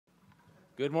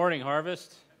Good morning,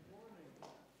 Harvest.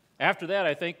 After that,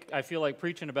 I feel like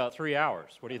preaching about 3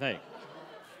 hours. What do you think?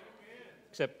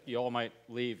 Except you all might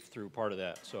leave through part of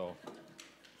that, so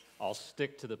I'll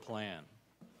stick to the plan.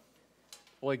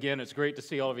 Well, again, it's great to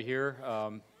see all of you here.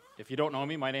 If you don't know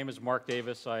me, my name is Mark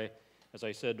Davis. As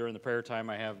I said during the prayer time,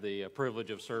 I have the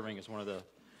privilege of serving as one of the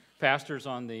pastors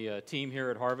on the team here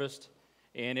at Harvest.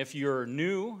 And if you're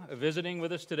new visiting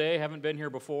with us today, haven't been here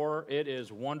before, it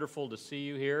is wonderful to see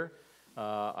you here.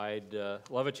 I'd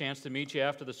love a chance to meet you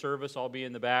after the service. I'll be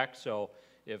in the back, so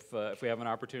if we have an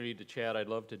opportunity to chat, I'd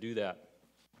love to do that.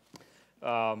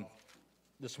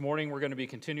 This morning we're going to be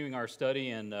continuing our study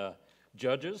in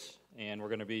Judges, and we're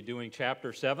going to be doing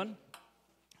chapter 7.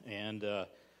 And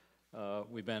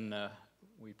we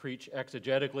preach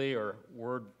exegetically, or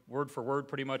word for word,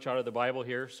 pretty much out of the Bible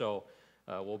here. So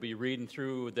we'll be reading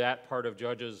through that part of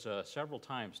Judges several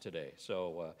times today.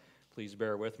 So please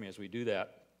bear with me as we do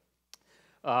that.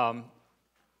 At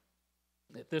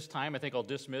this time, I think I'll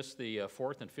dismiss the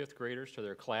 4th and 5th graders to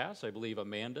their class. I believe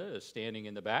Amanda is standing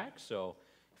in the back, so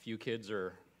if you kids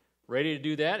are ready to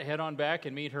do that, head on back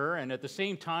and meet her. And at the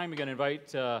same time, we're going to invite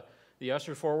the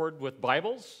usher forward with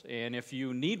Bibles. And if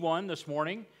you need one this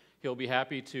morning, he'll be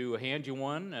happy to hand you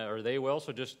one, or they will.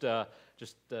 So just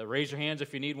raise your hands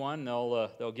if you need one.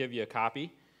 They'll give you a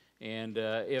copy. And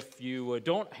if you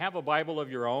don't have a Bible of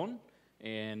your own,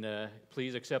 and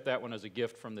please accept that one as a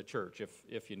gift from the church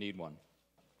if you need one.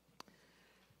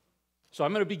 So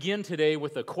I'm going to begin today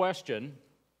with a question,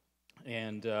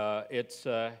 and it's,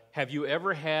 have you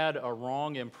ever had a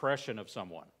wrong impression of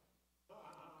someone?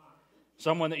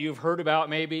 Someone that you've heard about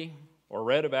maybe, or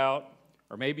read about,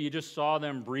 or maybe you just saw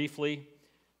them briefly,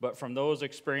 but from those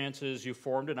experiences you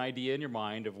formed an idea in your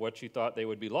mind of what you thought they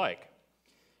would be like.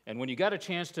 And when you got a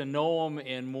chance to know them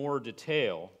in more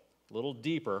detail, a little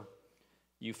deeper,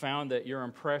 you found that your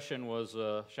impression was,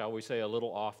 shall we say, a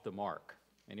little off the mark.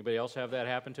 Anybody else have that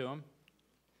happen to them?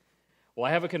 Well,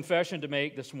 I have a confession to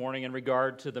make this morning in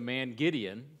regard to the man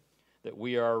Gideon that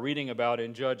we are reading about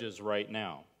in Judges right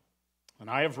now.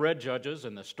 And I have read Judges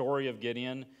and the story of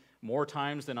Gideon more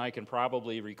times than I can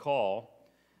probably recall,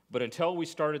 but until we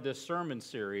started this sermon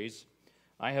series,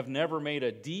 I have never made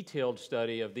a detailed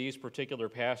study of these particular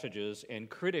passages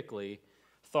and critically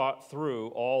thought through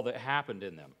all that happened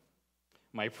in them.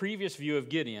 My previous view of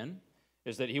Gideon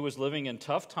is that he was living in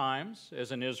tough times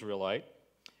as an Israelite,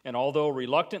 and although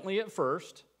reluctantly at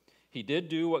first, he did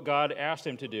do what God asked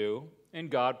him to do, and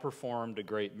God performed a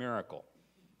great miracle.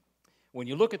 When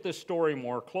you look at this story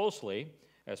more closely,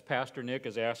 as Pastor Nick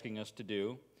is asking us to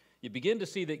do, you begin to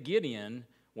see that Gideon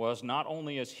was not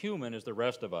only as human as the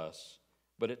rest of us,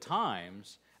 but at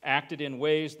times acted in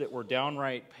ways that were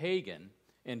downright pagan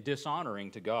and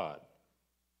dishonoring to God.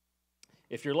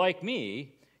 If you're like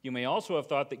me, you may also have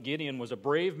thought that Gideon was a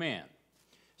brave man,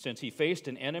 since he faced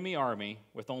an enemy army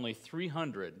with only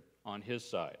 300 on his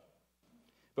side.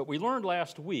 But we learned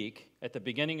last week, at the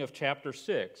beginning of chapter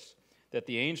 6, that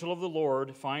the angel of the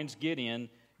Lord finds Gideon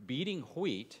beating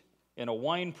wheat in a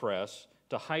winepress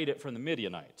to hide it from the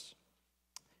Midianites.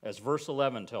 As verse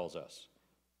 11 tells us,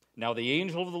 "Now the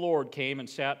angel of the Lord came and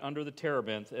sat under the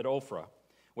terebinth at Ophrah,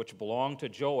 which belonged to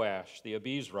Joash the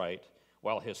Abiezrite,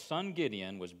 while his son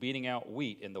Gideon was beating out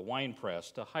wheat in the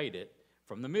winepress to hide it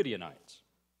from the Midianites."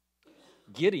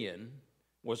 Gideon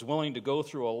was willing to go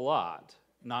through a lot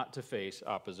not to face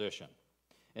opposition.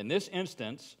 In this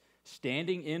instance,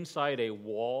 standing inside a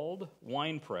walled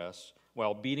winepress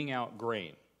while beating out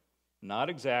grain. Not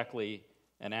exactly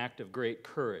an act of great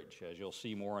courage, as you'll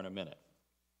see more in a minute.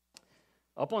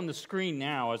 Up on the screen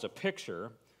now is a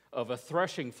picture of a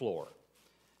threshing floor.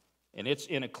 And it's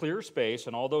in a clear space,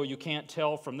 and although you can't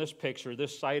tell from this picture,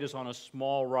 this site is on a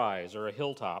small rise or a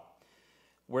hilltop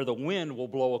where the wind will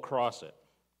blow across it.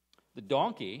 The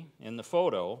donkey in the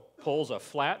photo pulls a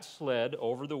flat sled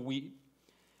over the wheat,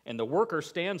 and the worker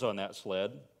stands on that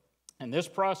sled, and this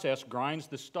process grinds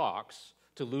the stalks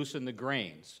to loosen the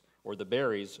grains or the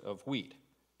berries of wheat.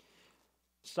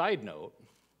 Side note,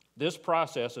 this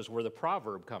process is where the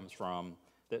proverb comes from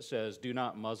that says, "Do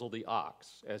not muzzle the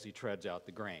ox as he treads out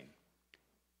the grain."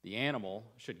 The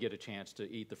animal should get a chance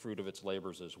to eat the fruit of its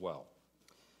labors as well.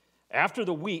 After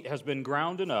the wheat has been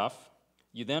ground enough,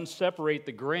 you then separate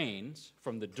the grains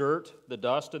from the dirt, the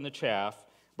dust, and the chaff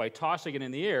by tossing it in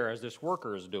the air as this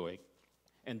worker is doing.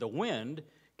 And the wind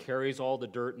carries all the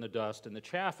dirt and the dust and the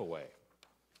chaff away.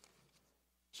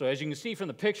 So as you can see from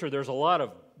the picture, there's a lot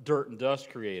of dirt and dust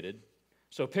created.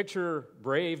 So picture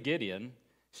brave Gideon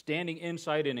standing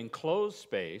inside an enclosed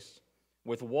space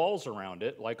with walls around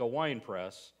it like a wine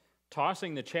press,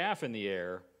 tossing the chaff in the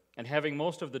air and having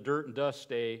most of the dirt and dust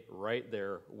stay right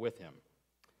there with him.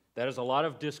 That is a lot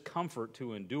of discomfort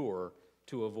to endure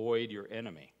to avoid your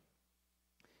enemy.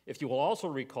 If you will also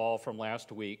recall from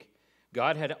last week,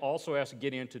 God had also asked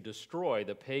Gideon to destroy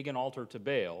the pagan altar to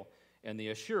Baal and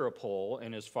the Asherah pole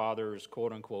in his father's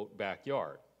quote-unquote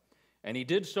backyard. And he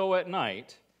did so at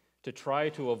night to try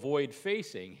to avoid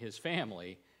facing his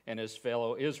family and his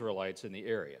fellow Israelites in the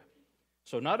area.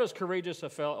 So not as courageous a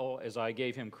fellow as I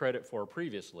gave him credit for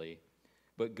previously,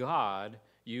 but God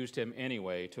used him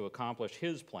anyway to accomplish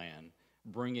his plan,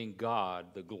 bringing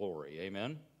God the glory.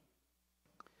 Amen?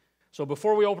 So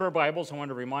before we open our Bibles, I want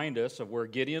to remind us of where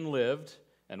Gideon lived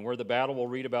and where the battle we'll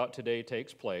read about today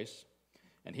takes place.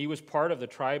 And he was part of the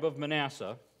tribe of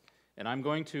Manasseh. And I'm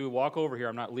going to walk over here.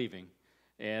 I'm not leaving.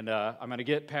 And I'm going to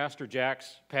get Pastor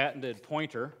Jack's patented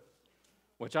pointer,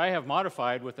 which I have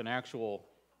modified with an actual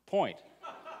point.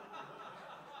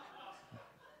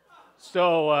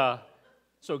 So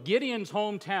Gideon's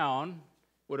hometown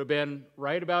would have been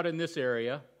right about in this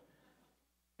area.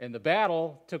 And the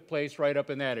battle took place right up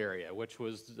in that area, which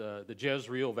was the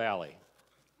Jezreel Valley.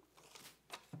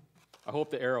 I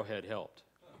hope the arrowhead helped.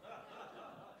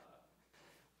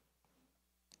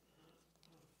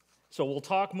 So we'll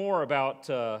talk more about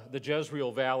the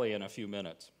Jezreel Valley in a few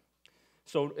minutes.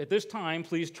 So at this time,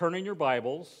 please turn in your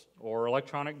Bibles or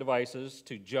electronic devices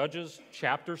to Judges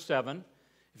chapter 7.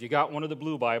 If you got one of the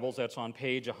blue Bibles, that's on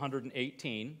page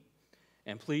 118.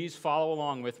 And please follow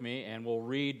along with me, and we'll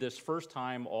read this first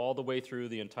time all the way through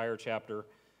the entire chapter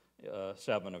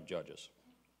 7 of Judges.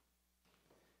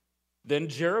 Then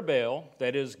Jerubbaal,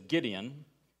 that is Gideon,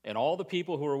 and all the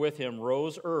people who were with him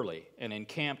rose early and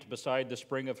encamped beside the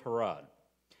spring of Harod.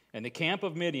 And the camp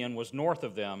of Midian was north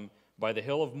of them by the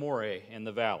hill of Moreh in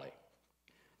the valley.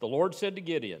 The Lord said to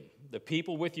Gideon, "The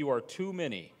people with you are too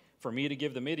many for me to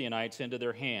give the Midianites into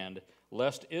their hand,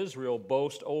 lest Israel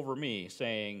boast over me,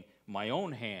 saying, 'My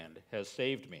own hand has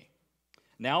saved me.'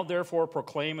 Now therefore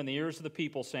proclaim in the ears of the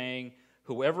people, saying,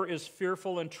 'Whoever is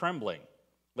fearful and trembling,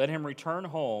 let him return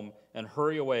home and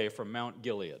hurry away from Mount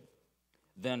Gilead.'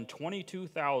 Then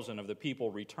 22,000 of the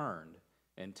people returned,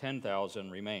 and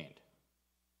 10,000 remained.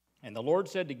 And the Lord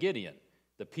said to Gideon,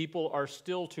 'The people are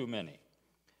still too many.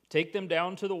 Take them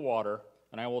down to the water,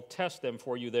 and I will test them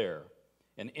for you there.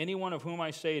 And anyone of whom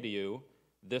I say to you,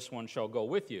 this one shall go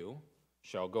with you,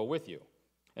 shall go with you.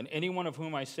 And anyone of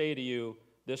whom I say to you,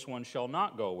 this one shall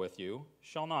not go with you,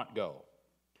 shall not go.'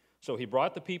 So he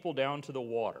brought the people down to the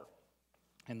water.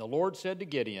 And the Lord said to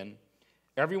Gideon,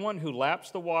 'Everyone who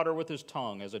laps the water with his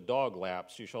tongue as a dog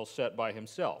laps, you shall set by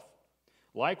himself.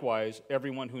 Likewise,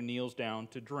 everyone who kneels down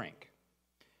to drink.'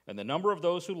 And the number of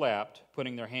those who lapped,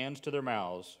 putting their hands to their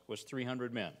mouths, was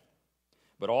 300 men.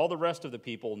 But all the rest of the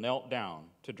people knelt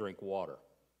down to drink water.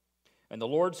 And the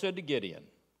Lord said to Gideon,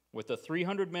 'With the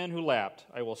 300 men who lapped,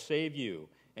 I will save you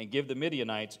and give the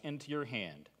Midianites into your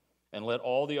hand, and let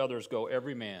all the others go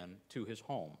every man to his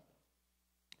home.'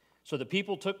 So the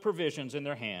people took provisions in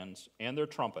their hands and their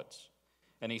trumpets,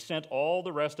 and he sent all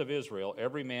the rest of Israel,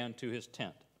 every man to his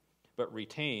tent, but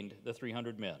retained the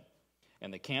 300 men.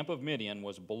 And the camp of Midian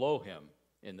was below him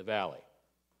in the valley.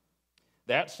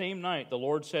 That same night the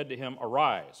Lord said to him,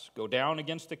 'Arise, go down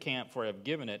against the camp, for I have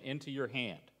given it into your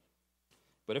hand.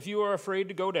 But if you are afraid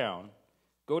to go down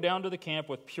to the camp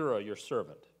with Purah your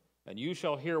servant, and you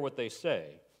shall hear what they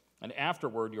say, and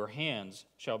afterward your hands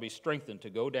shall be strengthened to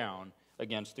go down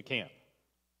against the camp.'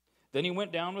 Then he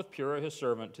went down with Purah his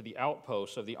servant to the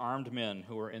outposts of the armed men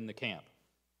who were in the camp.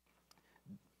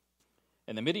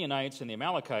 And the Midianites and the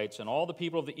Amalekites and all the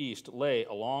people of the east lay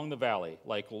along the valley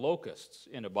like locusts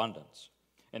in abundance,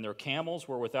 and their camels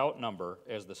were without number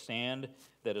as the sand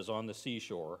that is on the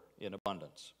seashore in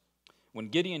abundance. When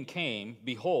Gideon came,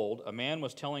 behold, a man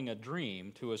was telling a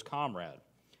dream to his comrade.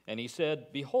 And he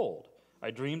said, 'Behold,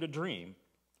 I dreamed a dream,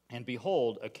 and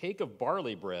behold, a cake of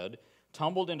barley bread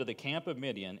tumbled into the camp of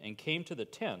Midian and came to the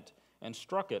tent and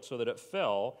struck it so that it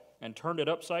fell and turned it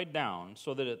upside down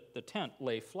so that the tent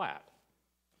lay flat.'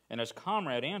 And his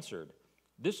comrade answered,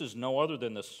 'This is no other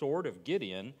than the sword of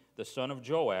Gideon, the son of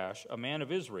Joash, a man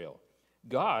of Israel.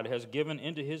 God has given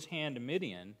into his hand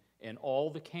Midian and all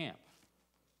the camp.'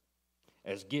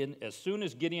 As soon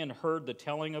as Gideon heard the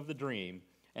telling of the dream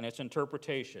and its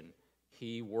interpretation,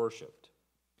 he worshipped.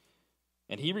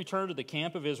 And he returned to the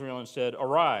camp of Israel and said,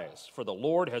 'Arise, for the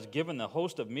Lord has given the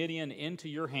host of Midian into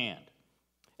your hand.'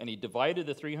 And he divided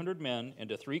the 300 men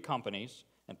into 3 companies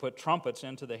and put trumpets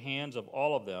into the hands of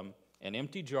all of them and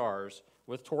empty jars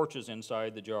with torches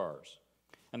inside the jars.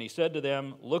 And he said to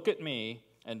them, 'Look at me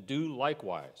and do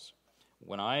likewise.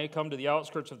 When I come to the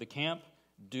outskirts of the camp,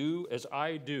 do as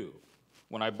I do.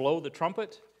 When I blow the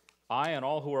trumpet, I and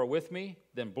all who are with me,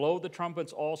 then blow the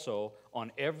trumpets also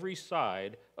on every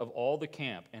side of all the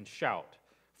camp, and shout,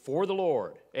 for the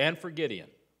Lord and for Gideon.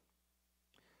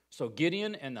 So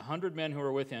Gideon and the 100 men who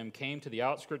were with him came to the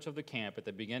outskirts of the camp at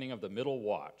the beginning of the middle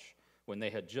watch, when they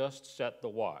had just set the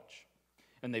watch.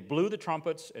 And they blew the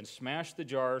trumpets and smashed the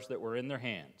jars that were in their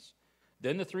hands.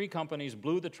 Then the 3 companies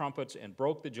blew the trumpets and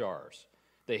broke the jars.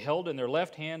 They held in their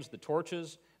left hands the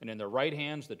torches, and in their right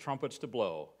hands the trumpets to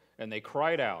blow. And they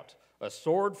cried out, a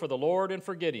sword for the Lord and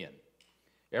for Gideon.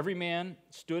 Every man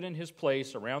stood in his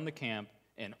place around the camp,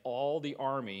 and all the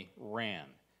army ran.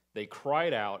 They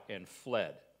cried out and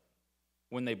fled.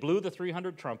 When they blew the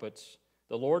 300 trumpets,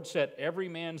 the Lord set every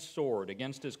man's sword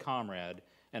against his comrade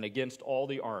and against all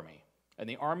the army. And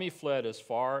the army fled as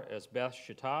far as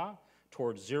Beth-shittah,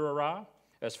 towards Zererah,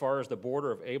 as far as the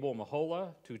border of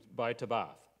Abel-Meholah by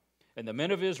Tabbath. And the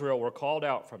men of Israel were called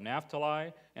out from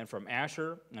Naphtali and from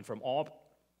Asher and from all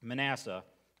Manasseh,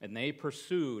 and they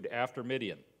pursued after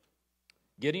Midian.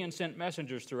 Gideon sent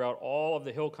messengers throughout all of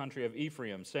the hill country of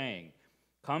Ephraim, saying,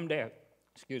 Come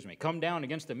down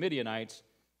against the Midianites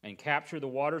and capture the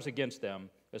waters against them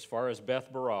as far as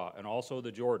Beth-barah and also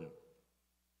the Jordan.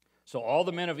 So all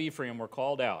the men of Ephraim were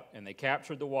called out, and they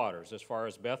captured the waters as far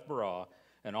as Beth-barah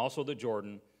and also the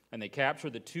Jordan, and they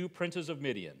captured the 2 princes of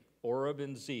Midian, Oreb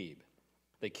and Zeb.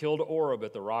 They killed Oreb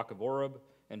at the rock of Oreb,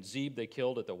 and Zeb they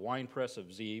killed at the winepress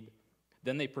of Zeb.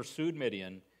 Then they pursued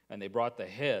Midian, and they brought the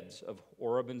heads of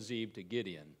Oreb and Zeb to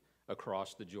Gideon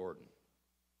across the Jordan.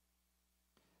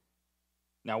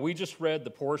 Now, we just read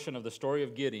the portion of the story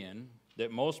of Gideon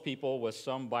that most people with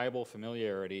some Bible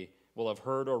familiarity will have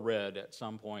heard or read at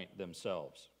some point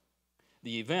themselves.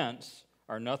 The events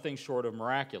are nothing short of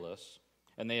miraculous,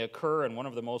 and they occur in one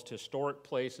of the most historic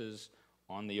places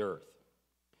on the earth.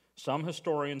 Some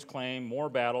historians claim more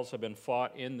battles have been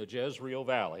fought in the Jezreel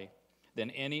Valley than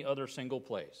any other single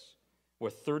place,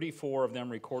 with 34 of them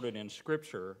recorded in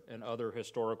Scripture and other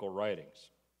historical writings.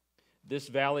 This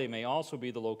valley may also be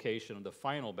the location of the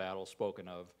final battle spoken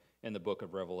of in the book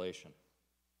of Revelation.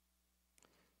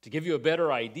 To give you a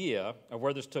better idea of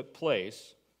where this took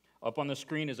place, up on the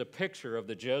screen is a picture of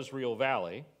the Jezreel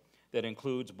Valley that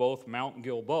includes both Mount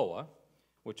Gilboa,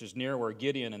 which is near where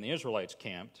Gideon and the Israelites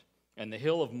camped, and the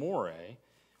hill of Moreh,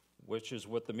 which is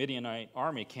what the Midianite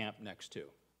army camped next to.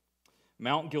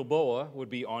 Mount Gilboa would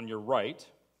be on your right,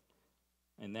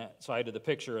 in that side of the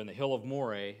picture, and the hill of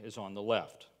Moreh is on the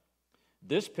left.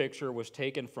 This picture was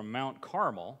taken from Mount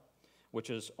Carmel,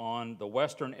 which is on the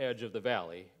western edge of the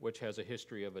valley, which has a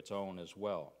history of its own as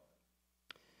well.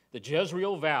 The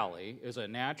Jezreel Valley is a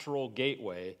natural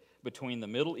gateway between the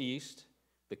Middle East,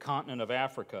 the continent of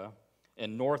Africa,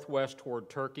 and northwest toward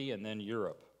Turkey and then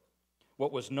Europe.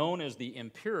 What was known as the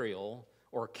Imperial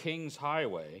or King's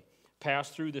Highway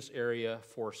passed through this area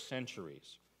for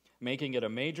centuries, making it a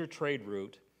major trade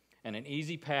route and an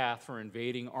easy path for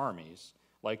invading armies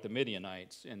like the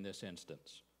Midianites in this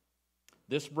instance.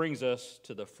 This brings us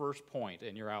to the first point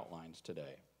in your outlines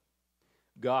today.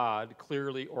 God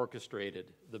clearly orchestrated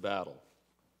the battle.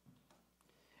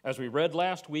 As we read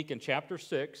last week in chapter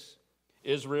 6,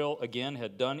 Israel again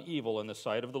had done evil in the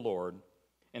sight of the Lord,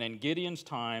 and in Gideon's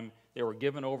time they were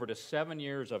given over to 7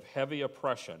 years of heavy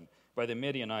oppression by the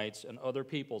Midianites and other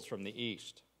peoples from the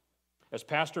east. As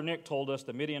Pastor Nick told us,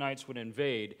 the Midianites would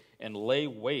invade and lay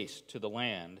waste to the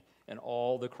land and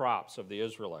all the crops of the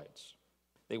Israelites.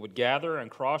 They would gather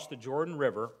and cross the Jordan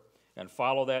River and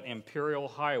follow that imperial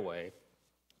highway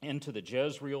into the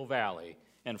Jezreel Valley,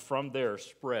 and from there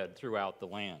spread throughout the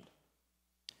land.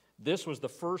 This was the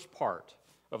first part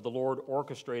of the Lord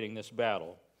orchestrating this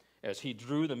battle, as he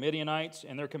drew the Midianites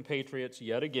and their compatriots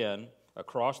yet again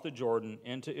across the Jordan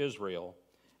into Israel,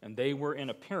 and they were in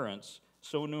appearance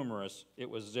so numerous it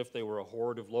was as if they were a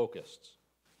horde of locusts.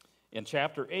 In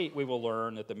chapter 8, we will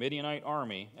learn that the Midianite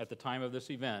army at the time of this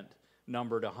event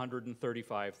numbered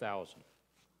 135,000.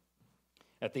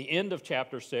 At the end of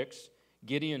chapter 6,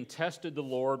 Gideon tested the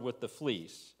Lord with the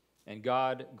fleece, and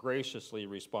God graciously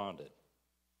responded.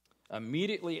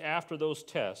 Immediately after those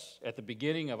tests, at the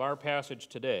beginning of our passage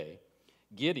today,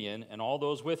 Gideon and all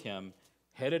those with him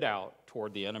headed out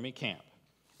toward the enemy camp,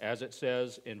 as it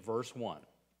says in verse 1.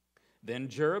 Then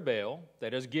Jerubbaal,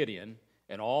 that is Gideon,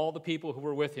 and all the people who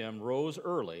were with him rose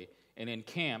early and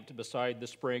encamped beside the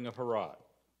spring of Harod.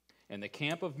 And the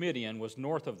camp of Midian was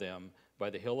north of them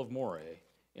by the hill of Moreh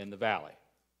in the valley.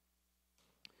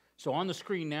 So on the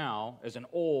screen now is an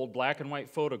old black and white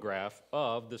photograph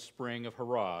of the spring of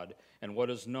Harod and what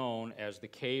is known as the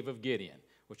Cave of Gideon,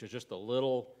 which is just a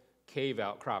little cave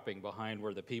outcropping behind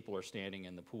where the people are standing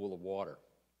in the pool of water.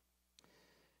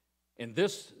 And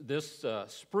this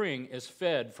spring is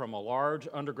fed from a large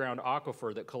underground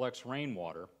aquifer that collects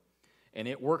rainwater, and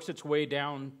it works its way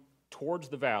down towards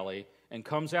the valley and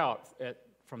comes out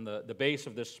from the base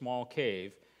of this small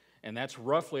cave, and that's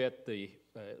roughly at the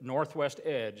northwest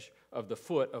edge of the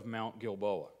foot of Mount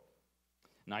Gilboa.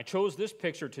 And I chose this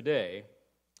picture today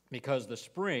because the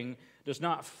spring does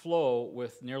not flow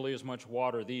with nearly as much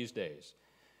water these days.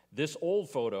 This old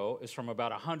photo is from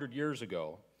about 100 years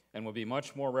ago and will be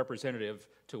much more representative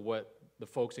to what the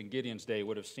folks in Gideon's day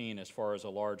would have seen as far as a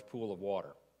large pool of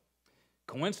water.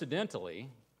 Coincidentally,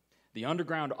 the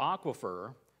underground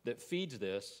aquifer that feeds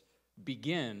this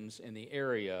begins in the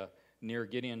area near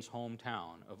Gideon's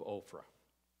hometown of Ophrah.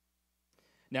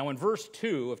 Now in verse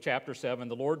 2 of chapter 7,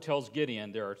 the Lord tells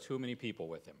Gideon there are too many people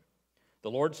with him.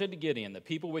 The Lord said to Gideon, "The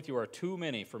people with you are too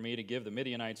many for me to give the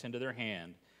Midianites into their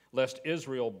hand, lest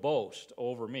Israel boast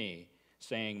over me,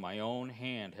 saying, 'My own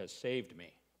hand has saved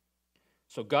me.'"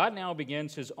 So God now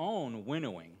begins his own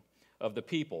winnowing of the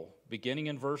people, beginning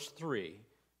in verse 3,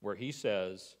 where he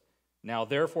says, "Now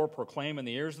therefore proclaim in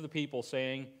the ears of the people,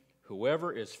 saying,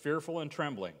 'Whoever is fearful and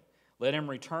trembling, let him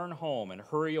return home and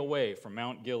hurry away from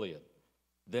Mount Gilead.'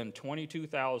 Then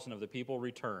 22,000 of the people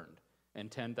returned,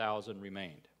 and 10,000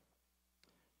 remained."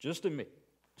 Just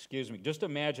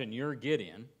imagine you're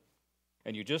Gideon,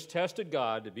 and you just tested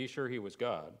God to be sure he was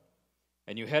God,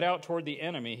 and you head out toward the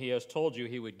enemy he has told you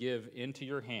he would give into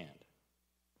your hand.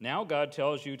 Now God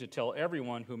tells you to tell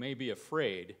everyone who may be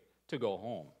afraid to go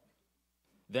home.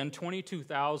 Then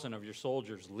 22,000 of your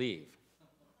soldiers leave.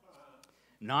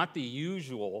 Not the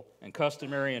usual and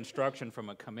customary instruction from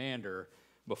a commander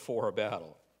before a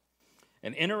battle.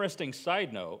 An interesting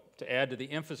side note to add to the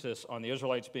emphasis on the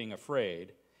Israelites being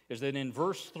afraid is that in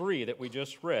verse 3 that we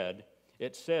just read,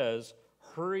 it says,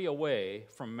 "Hurry away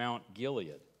from Mount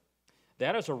Gilead."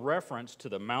 That is a reference to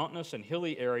the mountainous and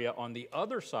hilly area on the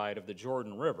other side of the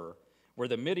Jordan River, where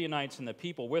the Midianites and the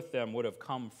people with them would have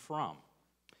come from.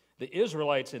 The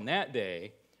Israelites in that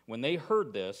day, when they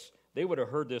heard this, they would have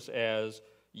heard this as,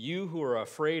 "You who are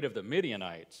afraid of the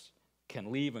Midianites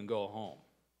can leave and go home."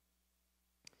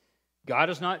 God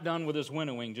is not done with his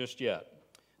winnowing just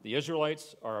yet. The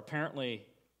Israelites are apparently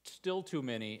still too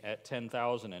many at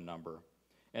 10,000 in number.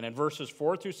 And in verses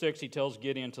 4 through 6, he tells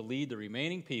Gideon to lead the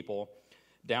remaining people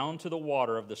down to the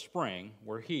water of the spring,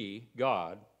 where he,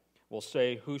 God, will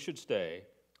say who should stay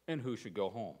and who should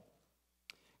go home.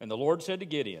 And the Lord said to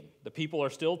Gideon, "The people are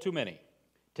still too many.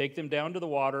 Take them down to the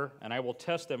water, and I will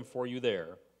test them for you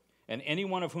there. And any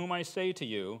one of whom I say to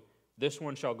you, 'This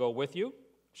one shall go with you,'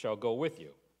 shall go with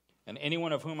you. And any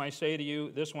one of whom I say to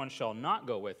you, 'This one shall not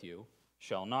go with you,'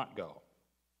 shall not go."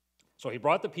 So he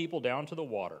brought the people down to the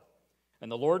water.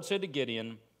 And the Lord said to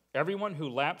Gideon, "Everyone who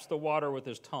laps the water with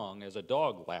his tongue, as a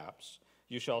dog laps,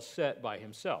 you shall set by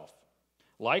himself.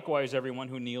 Likewise, everyone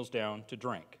who kneels down to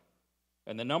drink."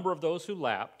 And the number of those who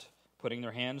lapped, putting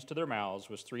their hands to their mouths,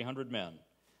 was 300 men.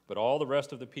 But all the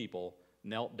rest of the people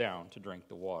knelt down to drink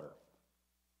the water.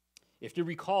 If you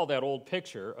recall that old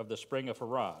picture of the spring of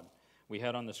Harod we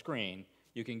had on the screen,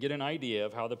 you can get an idea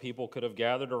of how the people could have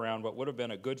gathered around what would have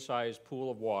been a good-sized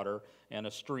pool of water and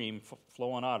a stream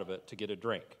flowing out of it to get a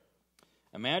drink.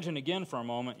 Imagine again for a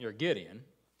moment you're Gideon,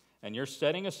 and you're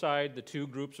setting aside the two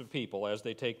groups of people as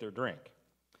they take their drink.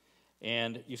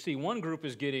 And you see one group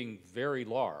is getting very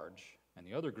large, and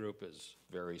the other group is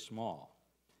very small.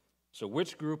 So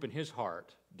which group in his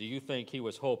heart do you think he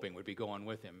was hoping would be going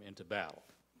with him into battle?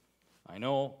 I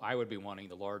know I would be wanting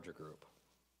the larger group.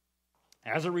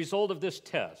 As a result of this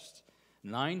test,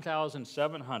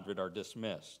 9,700 are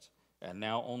dismissed, and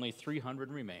now only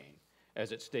 300 remain,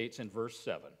 as it states in verse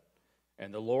 7.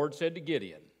 And the Lord said to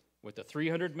Gideon, "With the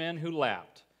 300 men who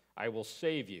lapped, I will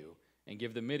save you and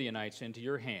give the Midianites into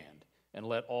your hand, and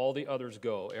let all the others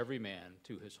go, every man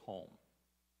to his home."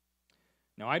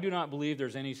 Now, I do not believe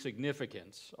there's any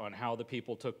significance on how the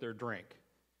people took their drink,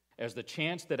 as the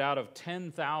chance that out of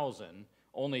 10,000,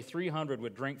 only 300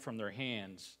 would drink from their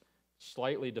hands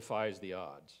slightly defies the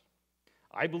odds.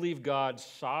 I believe God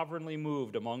sovereignly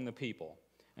moved among the people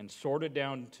and sorted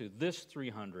down to this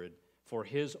 300 for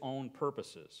his own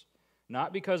purposes,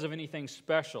 not because of anything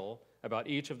special about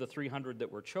each of the 300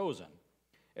 that were chosen.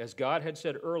 As God had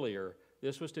said earlier,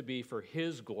 this was to be for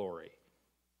his glory.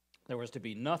 There was to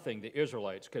be nothing the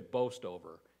Israelites could boast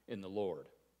over in the Lord.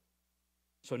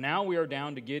 So now we are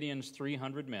down to Gideon's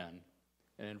 300 men,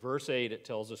 and in verse 8 it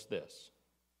tells us this.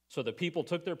 "So the people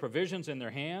took their provisions in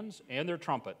their hands and their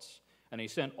trumpets, and he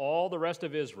sent all the rest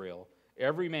of Israel,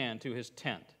 every man to his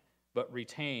tent, but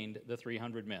retained the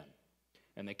 300 men.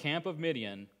 And the camp of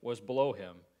Midian was below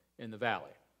him in the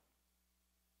valley."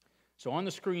 So on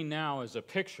the screen now is a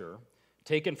picture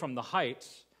taken from the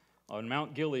heights on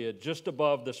Mount Gilead, just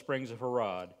above the springs of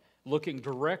Harod, looking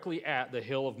directly at the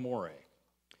hill of Moreh.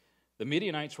 The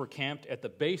Midianites were camped at the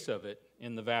base of it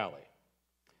in the valley.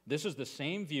 This is the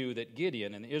same view that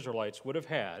Gideon and the Israelites would have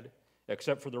had,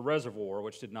 except for the reservoir,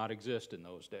 which did not exist in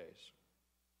those days.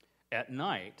 At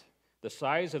night, the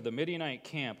size of the Midianite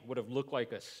camp would have looked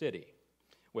like a city,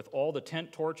 with all the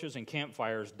tent torches and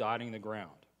campfires dotting the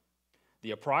ground.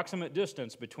 The approximate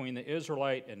distance between the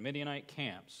Israelite and Midianite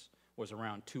camps was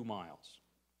around 2 miles.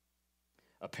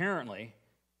 Apparently,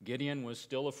 Gideon was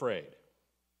still afraid,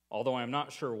 although I'm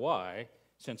not sure why,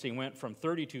 since he went from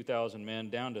 32,000 men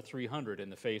down to 300 in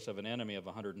the face of an enemy of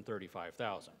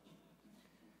 135,000.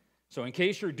 So in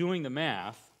case you're doing the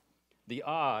math, the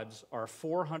odds are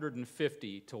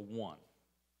 450 to 1.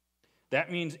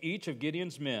 That means each of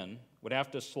Gideon's men would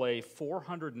have to slay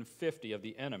 450 of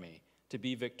the enemy to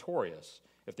be victorious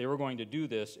if they were going to do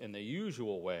this in the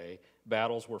usual way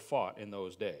battles were fought in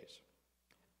those days.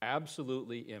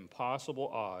 Absolutely impossible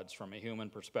odds from a human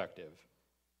perspective,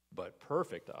 but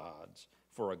perfect odds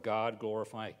for a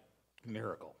God-glorifying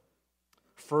miracle.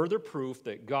 Further proof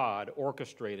that God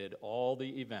orchestrated all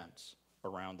the events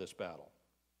around this battle.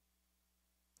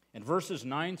 In verses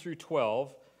 9 through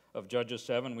 12 of Judges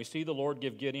 7, we see the Lord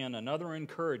give Gideon another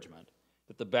encouragement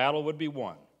that the battle would be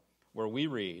won, where we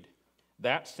read,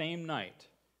 "That same night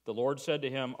the Lord said to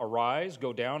him, 'Arise,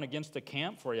 go down against the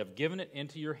camp, for I have given it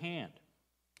into your hand.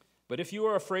 But if you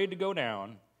are afraid to go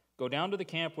down to the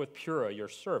camp with Purah your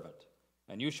servant,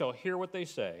 and you shall hear what they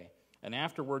say, and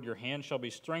afterward your hand shall be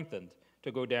strengthened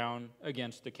to go down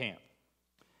against the camp.'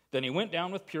 Then he went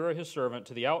down with Purah his servant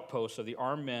to the outposts of the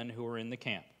armed men who were in the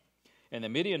camp. And the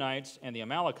Midianites and the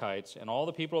Amalekites and all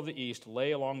the people of the east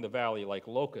lay along the valley like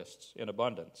locusts in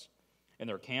abundance, and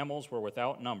their camels were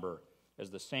without number,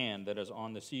 as the sand that is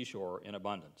on the seashore in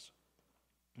abundance.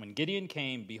 When Gideon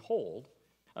came, behold,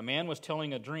 a man was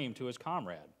telling a dream to his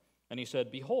comrade. And he said,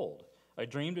 'Behold, I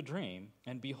dreamed a dream,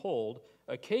 and behold,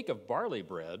 a cake of barley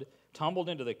bread tumbled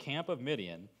into the camp of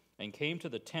Midian, and came to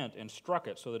the tent and struck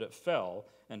it so that it fell,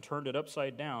 and turned it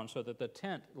upside down so that the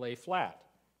tent lay flat.'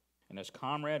 And his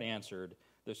comrade answered,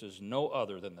 'This is no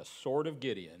other than the sword of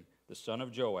Gideon, the son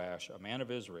of Joash, a man of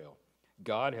Israel.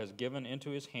 God has given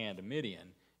into his hand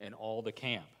Midian and all the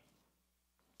camp.'"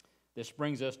 This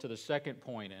brings us to the second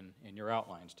point in your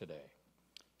outlines today.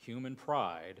 Human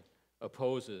pride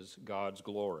opposes God's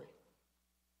glory.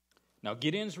 Now,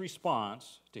 Gideon's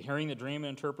response to hearing the dream and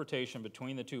interpretation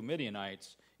between the two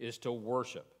Midianites is to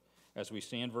worship, as we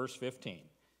see in verse 15.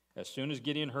 As soon as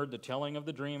Gideon heard the telling of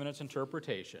the dream and its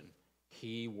interpretation,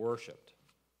 he worshiped.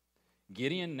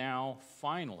 Gideon now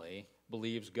finally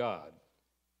believes God,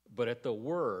 but at the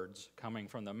words coming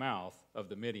from the mouth of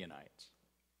the Midianites,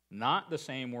 not the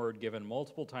same word given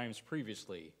multiple times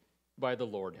previously by the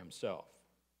Lord himself.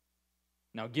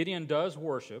 Now, Gideon does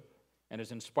worship and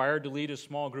is inspired to lead his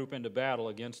small group into battle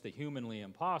against the humanly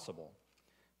impossible,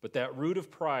 but that root of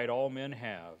pride all men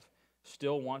have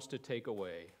still wants to take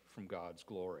away from God's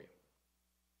glory.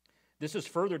 This is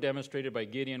further demonstrated by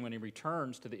Gideon when he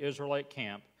returns to the Israelite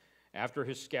camp after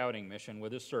his scouting mission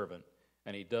with his servant,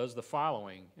 and he does the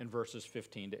following in verses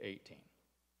 15 to 18.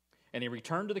 "And he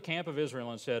returned to the camp of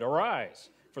Israel and said, 'Arise,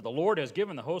 for the Lord has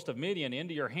given the host of Midian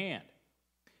into your hand.'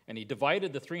 And he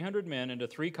divided the 300 men into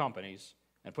 3 companies,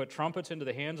 and put trumpets into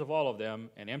the hands of all of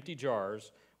them, and empty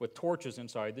jars with torches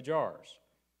inside the jars.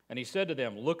 And he said to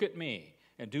them, 'Look at me,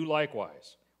 and do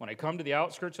likewise. When I come to the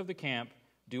outskirts of the camp,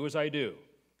 do as I do.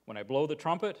 When I blow the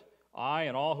trumpet, I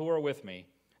and all who are with me,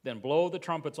 then blow the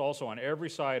trumpets also on every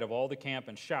side of all the camp,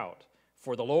 and shout,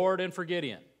 for the Lord and for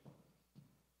Gideon.'"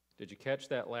 Did you catch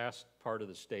that last part of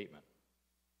the statement?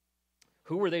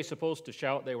 Who were they supposed to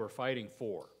shout they were fighting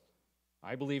for?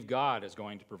 I believe God is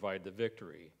going to provide the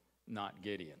victory, not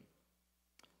Gideon.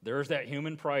 There's that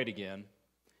human pride again,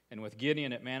 and with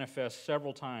Gideon it manifests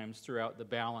several times throughout the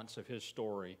balance of his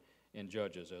story in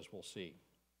Judges, as we'll see.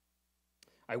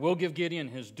 I will give Gideon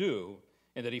his due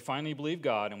in that he finally believed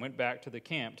God and went back to the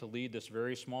camp to lead this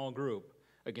very small group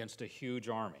against a huge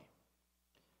army.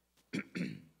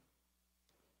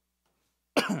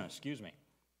 Excuse me.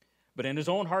 But in his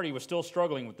own heart, he was still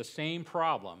struggling with the same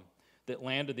problem that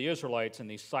landed the Israelites in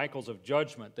these cycles of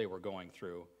judgment they were going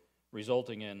through,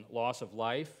 resulting in loss of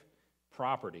life,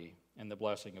 property, and the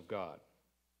blessing of God.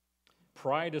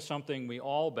 Pride is something we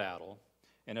all battle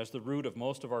and is the root of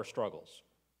most of our struggles.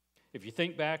 If you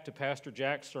think back to Pastor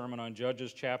Jack's sermon on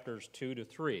Judges chapters 2 to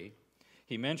 3,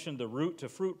 he mentioned the root to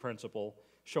fruit principle,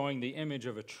 showing the image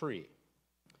of a tree.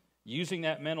 Using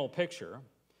that mental picture,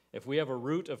 if we have a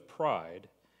root of pride,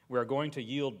 we are going to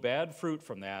yield bad fruit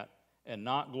from that and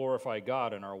not glorify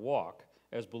God in our walk,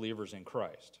 as believers in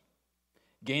Christ.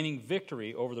 Gaining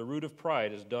victory over the root of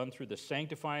pride is done through the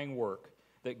sanctifying work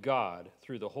that God,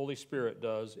 through the Holy Spirit,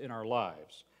 does in our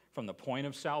lives from the point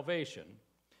of salvation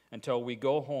until we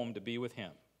go home to be with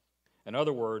Him. In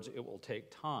other words, it will take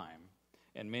time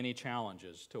and many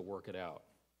challenges to work it out.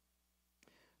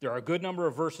 There are a good number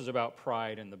of verses about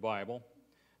pride in the Bible.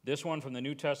 This one from the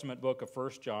New Testament book of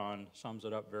 1 John sums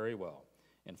it up very well.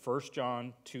 In 1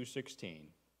 John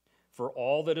 2:16, "For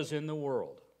all that is in the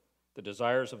world, the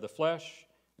desires of the flesh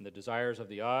and the desires of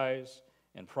the eyes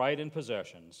and pride in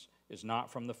possessions is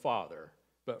not from the Father,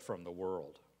 but from the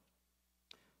world."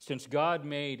 Since God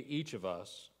made each of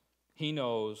us, He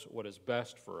knows what is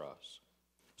best for us.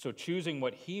 So choosing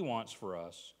what He wants for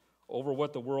us over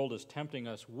what the world is tempting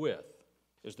us with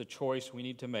is the choice we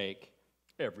need to make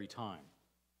every time.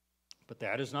 But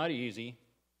that is not easy,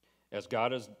 as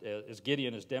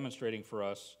Gideon is demonstrating for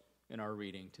us in our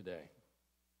reading today.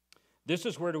 This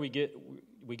is where we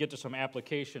get to some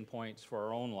application points for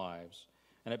our own lives,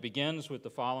 and it begins with the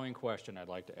following question I'd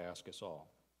like to ask us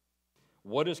all.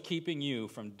 What is keeping you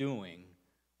from doing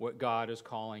what God is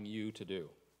calling you to do?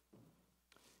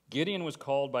 Gideon was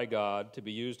called by God to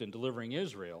be used in delivering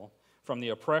Israel from the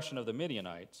oppression of the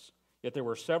Midianites, yet there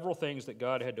were several things that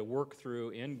God had to work through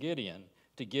in Gideon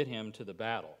to get him to the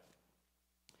battle.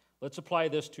 Let's apply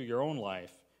this to your own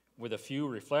life with a few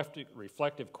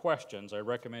reflective questions I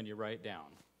recommend you write down.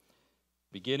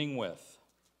 Beginning with,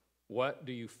 what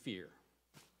do you fear?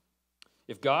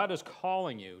 If God is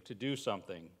calling you to do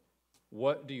something,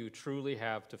 what do you truly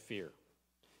have to fear?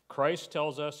 Christ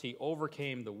tells us He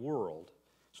overcame the world,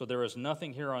 so there is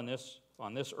nothing here on this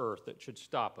earth that should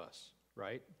stop us,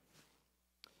 right?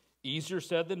 Easier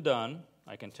said than done,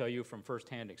 I can tell you from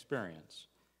firsthand experience.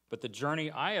 But the journey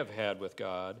I have had with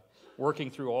God, working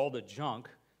through all the junk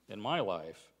in my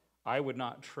life, I would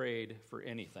not trade for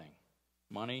anything.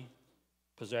 Money,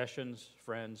 possessions,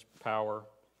 friends, power,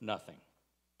 nothing.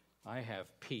 I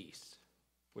have peace,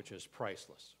 which is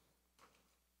priceless.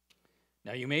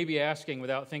 Now you may be asking,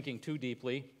 without thinking too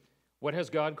deeply, what has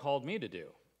God called me to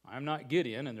do? I'm not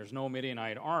Gideon, and there's no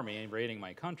Midianite army invading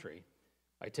my country.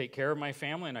 I take care of my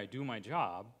family, and I do my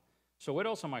job. So what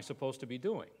else am I supposed to be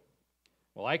doing?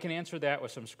 Well, I can answer that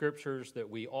with some scriptures that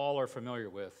we all are familiar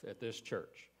with at this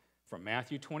church, from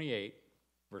Matthew 28,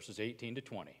 verses 18 to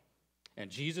 20.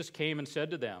 And Jesus came and said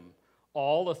to them,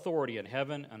 "All authority in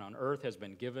heaven and on earth has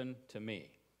been given to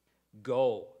me.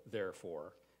 Go,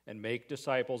 therefore, and make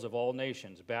disciples of all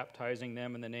nations, baptizing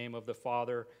them in the name of the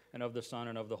Father and of the Son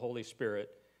and of the Holy Spirit,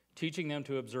 teaching them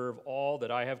to observe all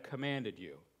that I have commanded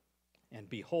you. And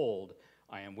behold,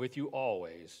 I am with you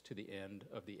always to the end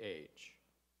of the age."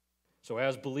 So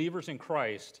as believers in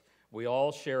Christ, we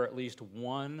all share at least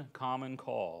one common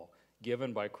call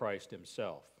given by Christ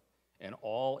Himself, and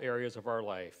all areas of our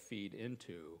life feed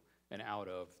into and out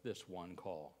of this one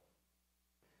call.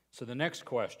 So the next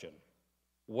question,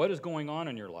 what is going on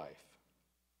in your life?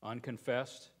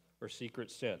 Unconfessed or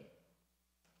secret sin?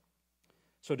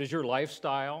 So does your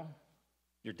lifestyle,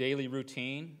 your daily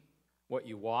routine, what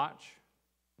you watch,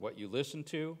 what you listen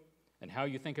to, and how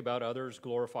you think about others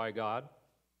glorify God?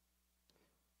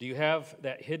 Do you have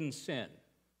that hidden sin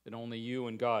that only you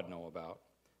and God know about,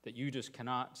 that you just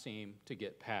cannot seem to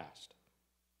get past?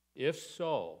 If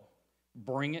so,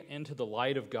 bring it into the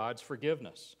light of God's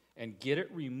forgiveness and get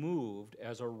it removed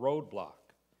as a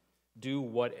roadblock. Do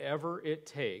whatever it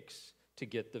takes to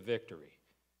get the victory.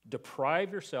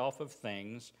 Deprive yourself of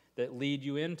things that lead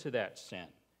you into that sin,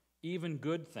 even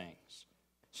good things.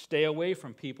 Stay away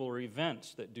from people or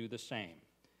events that do the same.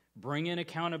 Bring in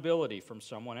accountability from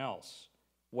someone else,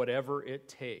 whatever it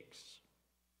takes.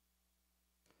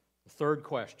 The third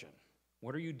question,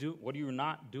 what are you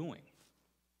not doing?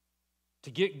 To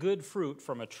get good fruit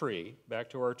from a tree, back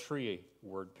to our tree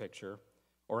word picture,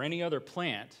 or any other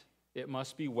plant, it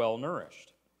must be well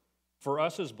nourished. For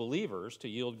us as believers to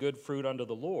yield good fruit unto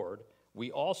the Lord,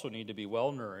 we also need to be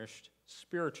well nourished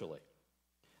spiritually.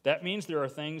 That means there are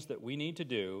things that we need to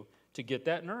do to get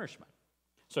that nourishment,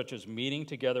 such as meeting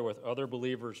together with other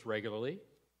believers regularly,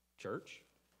 church,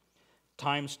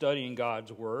 time studying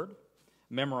God's Word,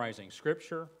 memorizing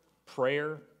Scripture,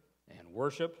 prayer, and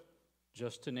worship,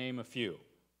 just to name a few.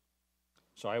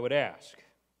 So I would ask,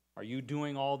 are you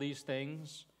doing all these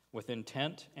things with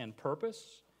intent and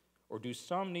purpose, or do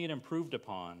some need improved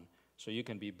upon so you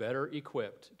can be better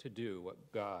equipped to do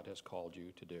what God has called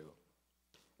you to do?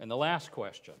 And the last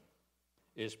question,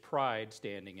 is pride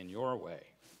standing in your way?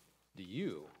 Do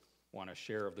you want a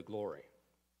share of the glory?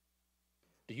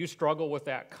 Do you struggle with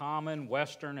that common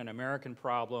Western and American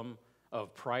problem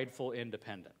of prideful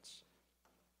independence?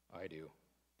 I do.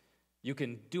 You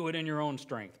can do it in your own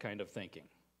strength kind of thinking.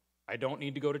 I don't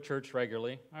need to go to church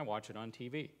regularly. I watch it on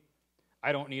TV.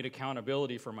 I don't need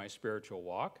accountability for my spiritual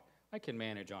walk. I can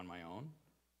manage on my own.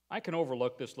 I can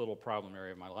overlook this little problem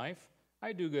area of my life.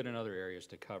 I do good in other areas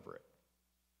to cover it.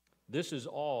 This is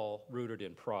all rooted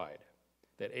in pride,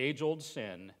 that age-old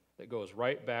sin that goes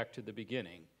right back to the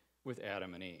beginning with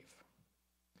Adam and Eve.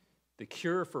 The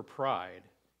cure for pride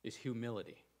is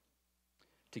humility.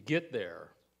 To get there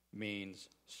means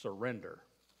surrender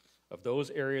of those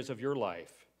areas of your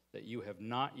life that you have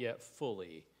not yet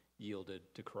fully yielded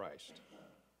to Christ.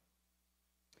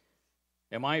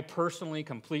 Am I personally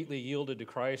completely yielded to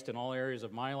Christ in all areas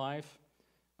of my life?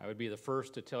 I would be the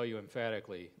first to tell you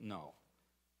emphatically, no.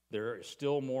 There is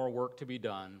still more work to be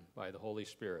done by the Holy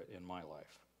Spirit in my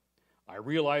life. I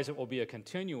realize it will be a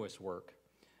continuous work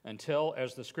until,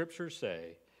 as the Scriptures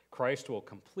say, Christ will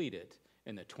complete it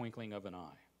in the twinkling of an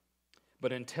eye.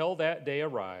 But until that day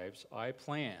arrives, I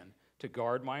plan to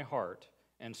guard my heart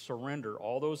and surrender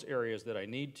all those areas that I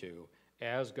need to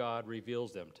as God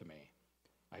reveals them to me.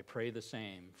 I pray the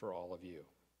same for all of you.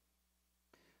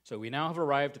 So we now have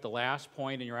arrived at the last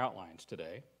point in your outlines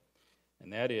today,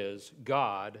 and that is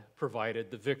God provided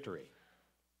the victory.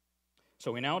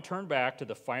 So we now turn back to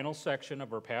the final section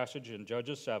of our passage in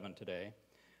Judges 7 today,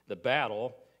 the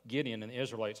battle Gideon and the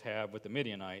Israelites have with the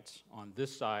Midianites on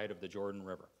this side of the Jordan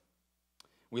River.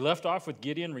 We left off with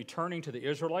Gideon returning to the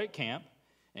Israelite camp,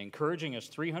 encouraging his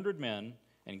 300 men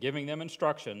and giving them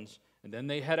instructions, and then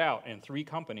they head out in 3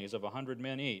 companies of 100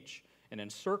 men each and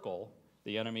encircle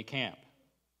the enemy camp.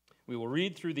 We will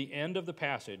read through the end of the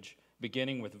passage,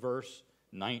 beginning with verse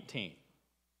 19.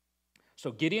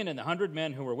 So Gideon and the 100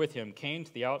 men who were with him came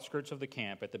to the outskirts of the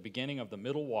camp at the beginning of the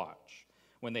middle watch,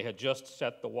 when they had just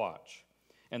set the watch.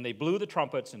 And they blew the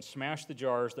trumpets and smashed the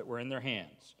jars that were in their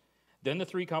hands. Then the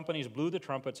 3 companies blew the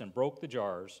trumpets and broke the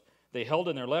jars. They held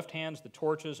in their left hands the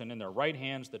torches and in their right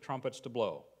hands the trumpets to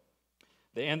blow.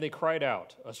 And they cried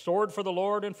out, "A sword for the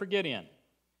Lord and for Gideon."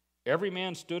 Every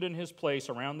man stood in his place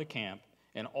around the camp,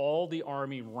 and all the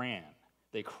army ran.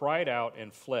 They cried out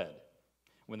and fled.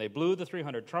 When they blew the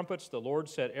 300 trumpets, the Lord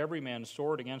set every man's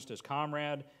sword against his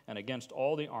comrade and against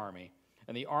all the army.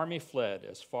 And the army fled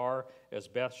as far as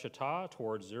Beth-Shittah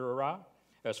towards Zererah,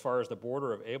 as far as the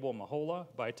border of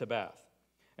Abel-Meholah by Tabbath.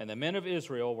 And the men of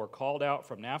Israel were called out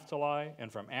from Naphtali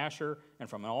and from Asher and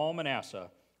from all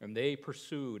Manasseh, and they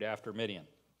pursued after Midian.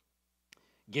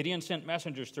 Gideon sent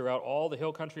messengers throughout all the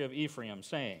hill country of Ephraim,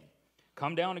 saying,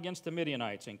 "Come down against the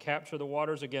Midianites and capture the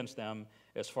waters against them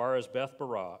as far as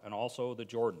Beth-barah and also the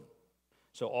Jordan."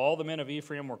 So all the men of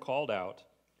Ephraim were called out,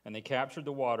 and they captured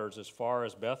the waters as far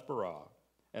as Beth-barah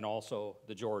and also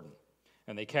the Jordan.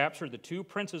 And they captured the 2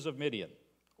 princes of Midian,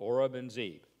 Oreb and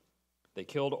Zeb. They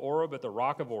killed Oreb at the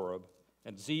rock of Oreb,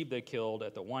 and Zeb they killed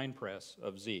at the winepress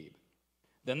of Zeb.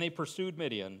 Then they pursued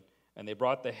Midian, and they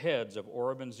brought the heads of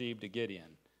Oreb and Zeb to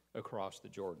Gideon across the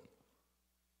Jordan.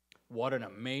 What an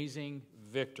amazing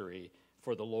victory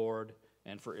for the Lord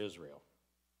and for Israel.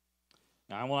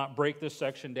 Now, I will not break this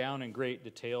section down in great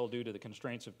detail due to the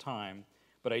constraints of time,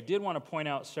 but I did want to point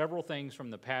out several things from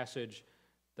the passage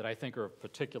that I think are of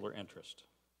particular interest.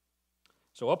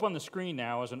 So up on the screen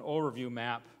now is an overview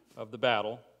map of the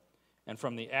battle, and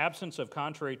from the absence of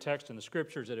contrary text in the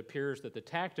Scriptures, it appears that the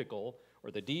tactical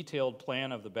or the detailed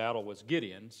plan of the battle was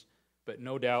Gideon's, but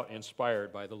no doubt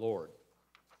inspired by the Lord.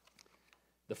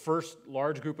 The first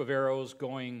large group of arrows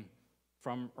going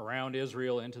from around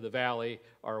Israel into the valley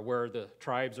are where the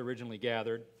tribes originally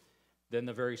gathered. Then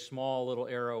the very small little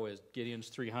arrow is Gideon's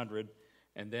 300.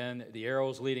 And then the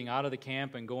arrows leading out of the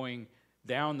camp and going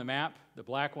down the map, the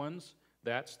black ones,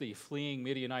 that's the fleeing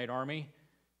Midianite army.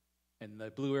 And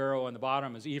the blue arrow on the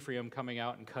bottom is Ephraim coming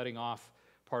out and cutting off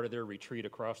part of their retreat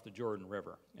across the Jordan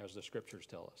River, as the Scriptures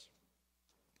tell us.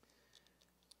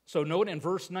 So note in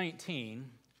verse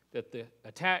 19 that the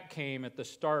attack came at the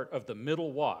start of the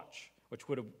middle watch, which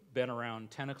would have been around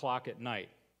 10 o'clock at night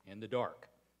in the dark.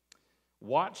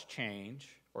 Watch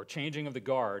change, or changing of the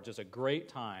guards, is a great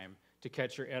time to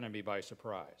catch your enemy by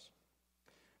surprise.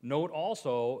 Note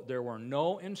also, there were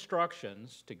no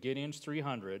instructions to Gideon's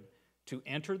 300 to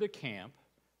enter the camp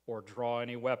or draw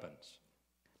any weapons.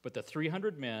 But the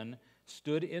 300 men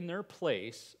stood in their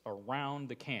place around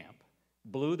the camp,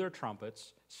 blew their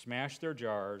trumpets, smashed their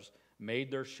jars,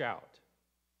 made their shout,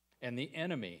 and the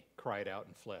enemy cried out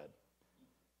and fled.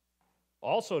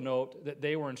 Also note that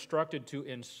they were instructed to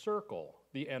encircle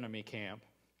the enemy camp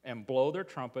and blow their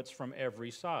trumpets from every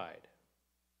side.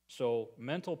 So,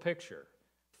 mental picture,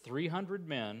 300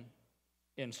 men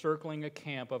encircling a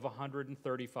camp of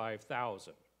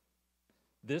 135,000.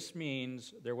 This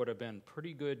means there would have been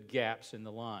pretty good gaps in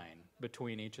the line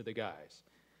between each of the guys.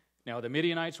 Now, the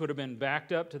Midianites would have been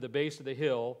backed up to the base of the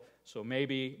hill, so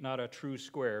maybe not a true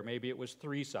square, maybe it was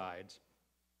 3 sides,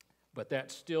 but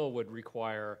that still would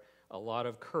require a lot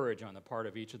of courage on the part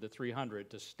of each of the 300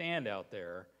 to stand out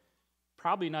there,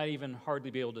 probably not even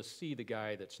hardly be able to see the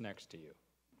guy that's next to you.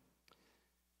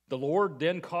 The Lord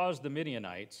then caused the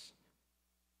Midianites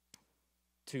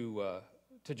to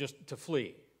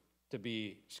flee, to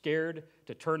be scared,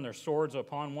 to turn their swords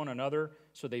upon one another.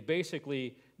 So they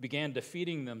basically began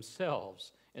defeating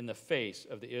themselves in the face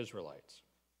of the Israelites.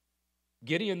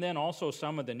 Gideon then also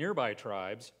summoned the nearby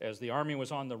tribes as the army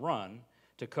was on the run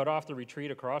to cut off the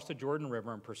retreat across the Jordan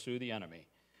River and pursue the enemy,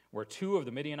 where 2 of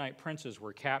the Midianite princes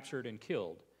were captured and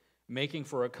killed, making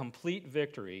for a complete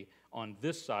victory on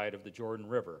this side of the Jordan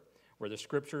River, where the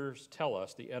scriptures tell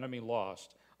us the enemy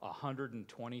lost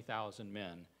 120,000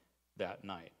 men that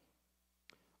night.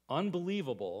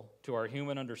 Unbelievable to our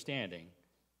human understanding,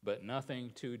 but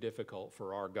nothing too difficult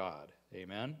for our God.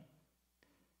 Amen?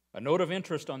 A note of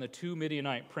interest on the 2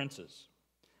 Midianite princes.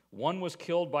 One was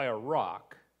killed by a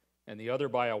rock, and the other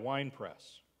by a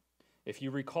winepress. If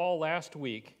you recall last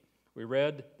week, we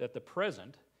read that the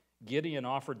present Gideon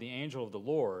offered the angel of the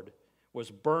Lord was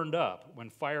burned up when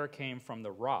fire came from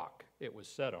the rock it was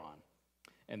set on.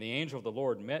 And the angel of the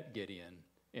Lord met Gideon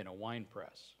in a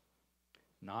winepress.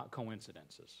 Not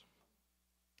coincidences.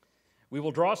 We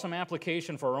will draw some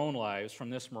application for our own lives from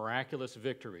this miraculous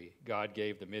victory God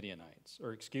gave the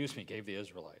gave the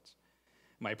Israelites.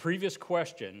 My previous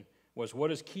question was,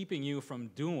 what is keeping you from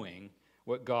doing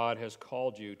what God has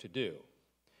called you to do?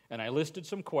 And I listed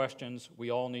some questions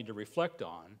we all need to reflect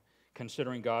on,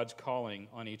 considering God's calling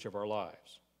on each of our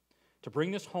lives. To bring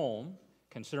this home,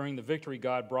 considering the victory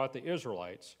God brought the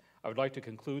Israelites, I would like to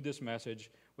conclude this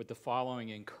message with the following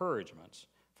encouragements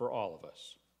for all of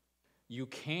us. You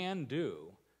can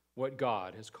do what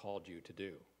God has called you to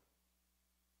do.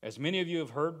 As many of you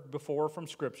have heard before from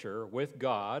Scripture, with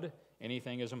God,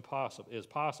 anything is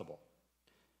possible.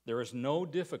 There is no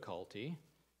difficulty,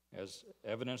 as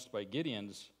evidenced by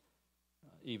Gideon's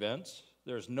events,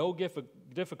 there's no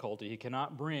difficulty he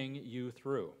cannot bring you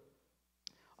through.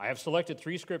 I have selected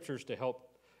 3 scriptures to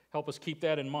help us keep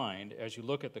that in mind as you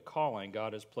look at the calling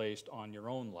God has placed on your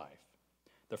own life.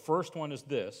 The first one is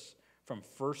this, from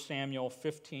 1 Samuel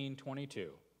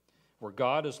 15:22, where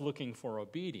God is looking for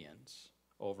obedience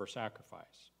over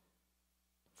sacrifice.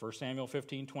 1 Samuel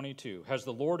 15:22, has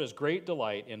the Lord as great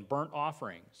delight in burnt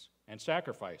offerings and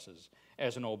sacrifices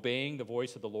as in obeying the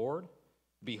voice of the Lord?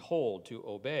 Behold, to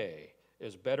obey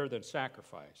is better than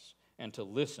sacrifice, and to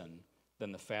listen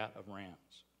than the fat of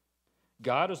rams.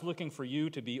 God is looking for you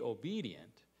to be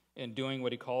obedient in doing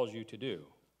what he calls you to do.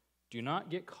 Do not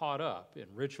get caught up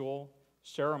in ritual,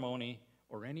 ceremony,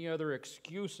 or any other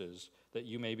excuses that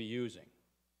you may be using.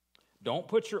 Don't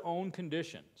put your own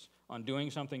conditions on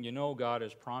doing something you know God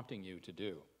is prompting you to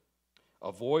do.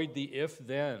 Avoid the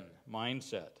if-then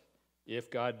mindset.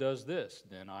 If God does this,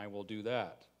 then I will do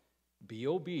that. Be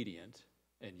obedient,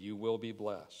 and you will be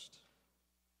blessed.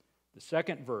 The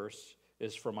second verse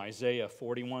is from Isaiah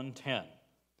 41:10.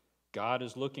 God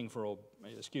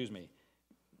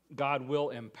will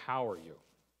empower you.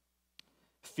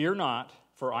 Fear not,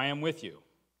 for I am with you.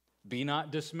 Be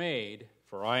not dismayed,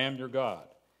 for I am your God.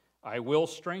 I will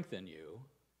strengthen you.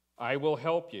 I will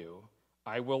help you.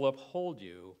 I will uphold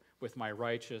you with my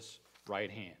righteous right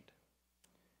hand.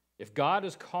 If God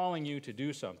is calling you to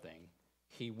do something,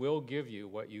 he will give you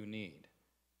what you need.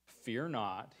 Fear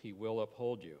not, he will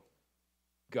uphold you.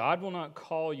 God will not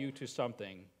call you to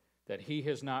something that he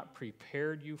has not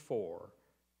prepared you for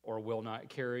or will not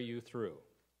carry you through.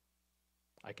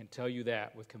 I can tell you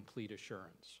that with complete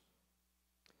assurance.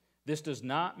 This does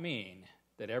not mean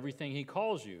that everything he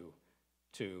calls you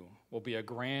to will be a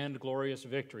grand, glorious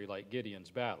victory like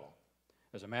Gideon's battle.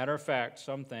 As a matter of fact,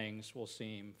 some things will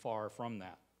seem far from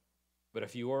that. But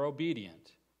if you are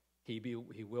obedient, he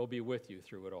will be with you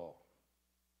through it all.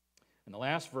 And the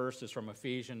last verse is from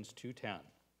Ephesians 2:10.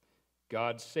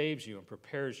 God saves you and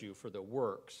prepares you for the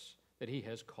works that he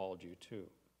has called you to.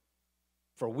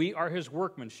 For we are his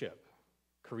workmanship,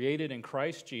 created in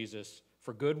Christ Jesus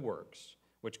for good works,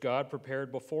 which God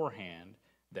prepared beforehand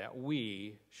that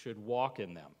we should walk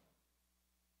in them.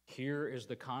 Here is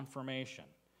the confirmation.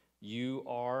 You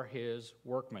are his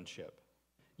workmanship.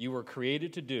 You were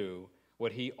created to do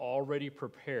what he already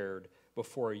prepared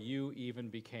before you even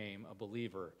became a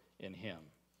believer in him.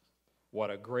 What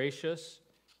a gracious,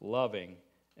 loving,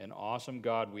 and awesome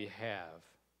God we have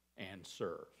and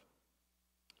serve.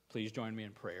 Please join me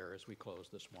in prayer as we close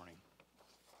this morning.